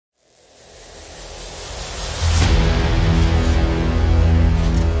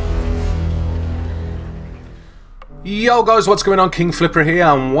Yo guys, what's going on? Kingflipper here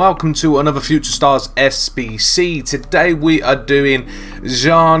and welcome to another Future Stars SBC. Today we are doing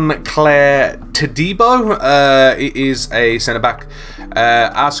Jean-Clair Todibo. It is a centre-back.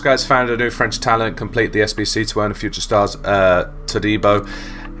 Our guys found a new French talent, complete the SBC to earn a Future Stars Todibo.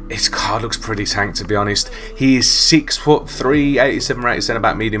 His card looks pretty tanked, to be honest. He is 6'3", 87 rated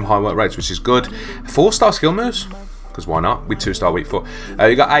centre-back, medium high work rates, which is good. 4-star skill moves. Because why not? With 2-star weak foot.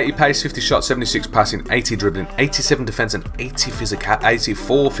 You got 80 pace, 50 shots, 76 passing, 80 dribbling, 87 defense, and 84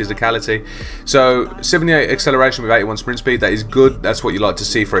 physicality. So 78 acceleration with 81 sprint speed. That is good. That's what you like to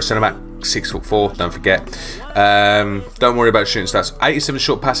see for a centre back. 6'4". Don't forget. Don't worry about shooting stats. 87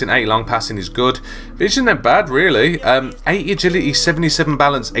 short passing, 80 long passing is good. Vision not bad really. 80 agility, 77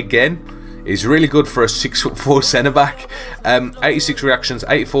 balance again. Is really good for a 6'4" centre back. 86 reactions,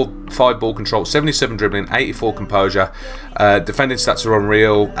 84 5 ball control, 77 dribbling, 84 composure. Defending stats are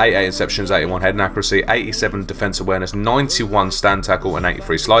unreal. 88 interceptions, 81 head and accuracy, 87 defense awareness, 91 stand tackle, and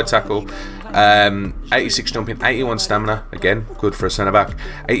 83 slide tackle. 86 jumping, 81 stamina, again good for a centre back.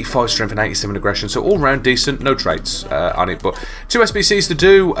 85 strength and 87 aggression. So all round decent. No traits on it, but 2 SBCs to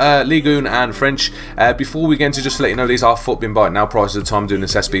do, Ligue 1 and French. Before we get into, just to let you know, these are foot bin bite now prices of the time doing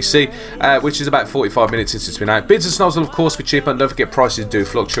this SBC, which is about 45 minutes since it's been out. Bids and snobs will of course be cheaper, and don't forget prices do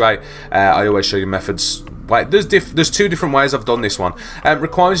fluctuate. I always show you methods. Wait, there's 2 different ways I've done this one.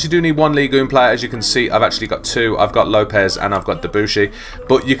 Requirements: you do need 1 Ligue 1 player. As you can see, I've actually got 2. I've got Lopez and I've got Debuchy,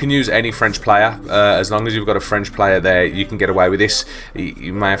 but you can use any French player. As long as you've got a French player there, you can get away with this.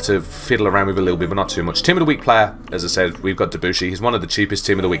 You may have to fiddle around with a little bit, but not too much. Team of the week player, as I said, we've got Debuchy. He's one of the cheapest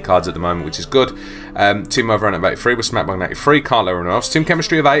team of the week cards at the moment, which is good. Team overrun at 83 with smack bang 83. Can't lower anyone else. Team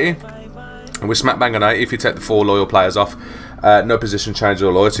chemistry of 80. And with smack bang on 80 if you take the 4 loyal players off. No position change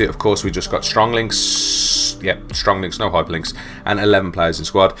or loyalty. Of course, we just got strong links. Yep, strong links, no hyperlinks, and 11 players in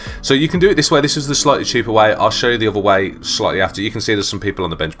squad. So you can do it this way. This is the slightly cheaper way. I'll show you the other way slightly after. You can see there's some people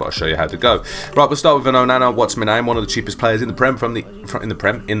on the bench, but I'll show you how to go. Right, we'll start with an Onana. What's my name? One of the cheapest players in the Prem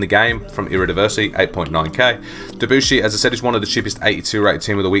in the game from Eredivisie, 8.9k. Debuchy, as I said, is one of the cheapest 82 rated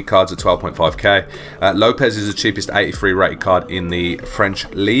team of the week cards at 12.5k. Lopez is the cheapest 83 rated card in the French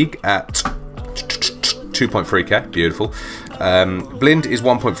league at 2.3k, beautiful. Blind is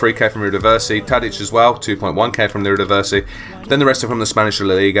 1.3k from Eredivisie. Tadic as well, 2.1k from the Eredivisie. Then the rest are from the Spanish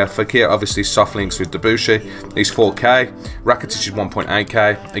La Liga. Fekir, obviously, soft links with Debuchy. He's 4k. Rakitic is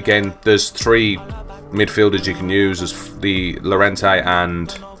 1.8k. Again, there's 3 midfielders you can use as the Llorente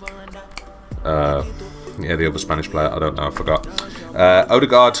and yeah, the other Spanish player. I don't know, I forgot.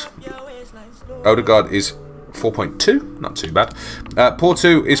 Odegaard is 4.2, not too bad.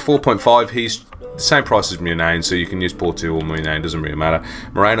 Porto is 4.5. He's the same price as Munane, so you can use Porto or Munane, doesn't really matter.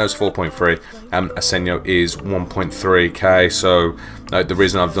 Moreno's 4.3, and Asenio is 1.3k. So the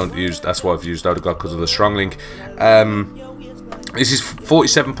reason that's why I've used Odegaard, because of the strong link. This is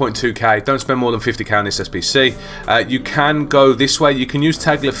 47.2k. Don't spend more than 50k on this SBC. You can go this way. You can use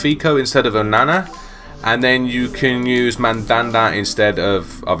Tagliafico instead of Onana. And then you can use Mandanda instead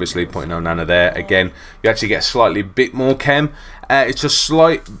of, obviously, putting Onana there. Again, you actually get a slightly bit more chem. It's just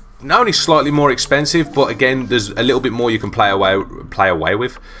not only slightly more expensive, but again, there's a little bit more you can play around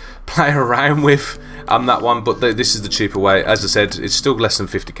with on that one. But this is the cheaper way. As I said, it's still less than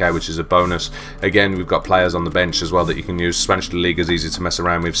 50k, which is a bonus. Again, we've got players on the bench as well that you can use. Spanish La Liga is easy to mess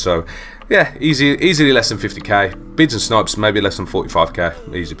around with, so yeah, easily less than 50k. Bids and snipes, maybe less than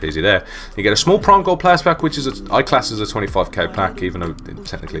 45k. Easy peasy there. You get a small prime gold players pack, which is I class as a 25k pack, even though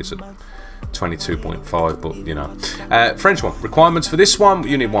technically it's a 22.5, but you know. French one. Requirements for this one: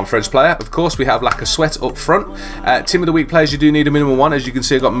 you need 1 French player. Of course, we have Lacazette up front. Team of the week players, you do need a minimum 1. As you can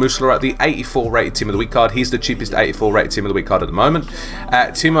see, I've got Musler at the 84 rated team of the week card. He's the cheapest 84 rated team of the week card at the moment.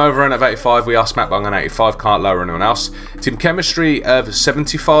 Team overrun of 85. We are smack bang on 85. Can't lower anyone else. Team chemistry of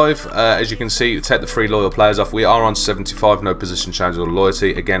 75. As you can see, you take the 3 loyal players off. We are on 75. No position change or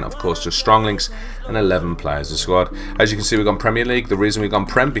loyalty. Again, of course, just strong links and 11 players in squad. As you can see, we've gone Premier League. The reason we've gone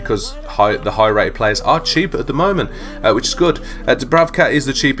Prem, because the high rated players are cheap at the moment, which is good. Dubravka is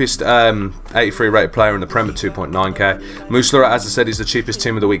the cheapest 83 rated player in the Prem at 2.9k. Musler, as I said, is the cheapest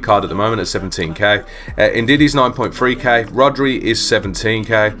team of the week card at the moment at 17k. Ndidi's 9.3k. Rodri is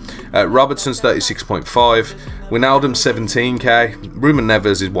 17k. Robertson's 36.5. Wijnaldum 17k. Ruben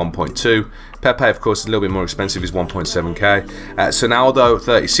Neves is 1.2. Pepe, of course, is a little bit more expensive, is 1.7k. Sonaldo,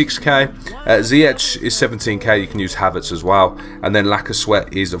 36k. Ziyech is 17k. You can use Havertz as well. And then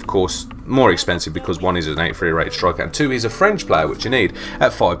Lacazette is, of course, more expensive because 1 is an 83 rated striker and 2 is a French player, which you need,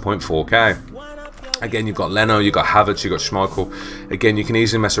 at 5.4k. Again, you've got Leno, you've got Havertz, you've got Schmeichel. Again, you can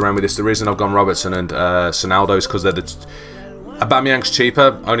easily mess around with this. The reason I've gone Robertson and Sonaldo is because they're the Aubameyang's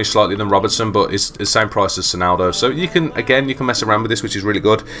cheaper, only slightly than Robertson, but it's the same price as Ronaldo. So you can, again, you can mess around with this, which is really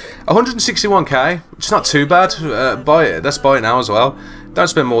good. 161k, it's not too bad. Buy it. Let's buy it now as well. Don't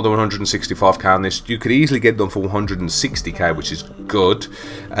spend more than 165k on this. You could easily get them for 160k, which is good.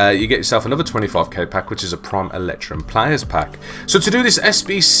 You get yourself another 25k pack, which is a Prime Electrum Players pack. So to do this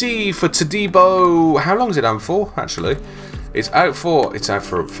SBC for Todibo, how long is it out for, actually? It's out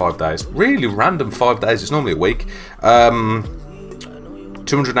for 5 days. Really random 5 days. It's normally a week.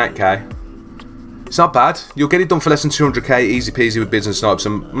 208k. It's not bad. You'll get it done for less than 200k, easy peasy with bids and snipes.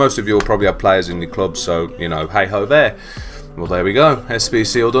 And most of you will probably have players in your club, so you know, hey ho there. Well, there we go.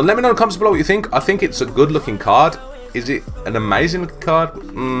 SBC all done. Let me know in the comments below what you think. I think it's a good looking card. Is it an amazing looking card?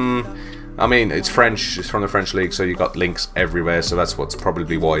 I mean, it's French. It's from the French league, so you got links everywhere. So that's what's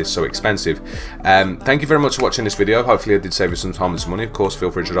probably why it's so expensive. Thank you very much for watching this video. Hopefully, I did save you some time and some money. Of course, feel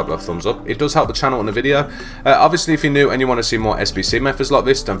free to drop that thumbs up. It does help the channel and the video. Obviously, if you're new and you want to see more SBC methods like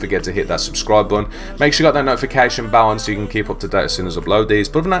this, don't forget to hit that subscribe button. Make sure you got that notification bell on so you can keep up to date as soon as I upload these.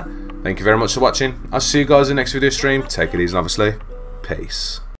 But other than that, thank you very much for watching. I'll see you guys in the next video stream. Take it easy, and obviously,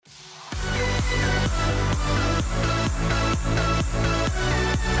 peace.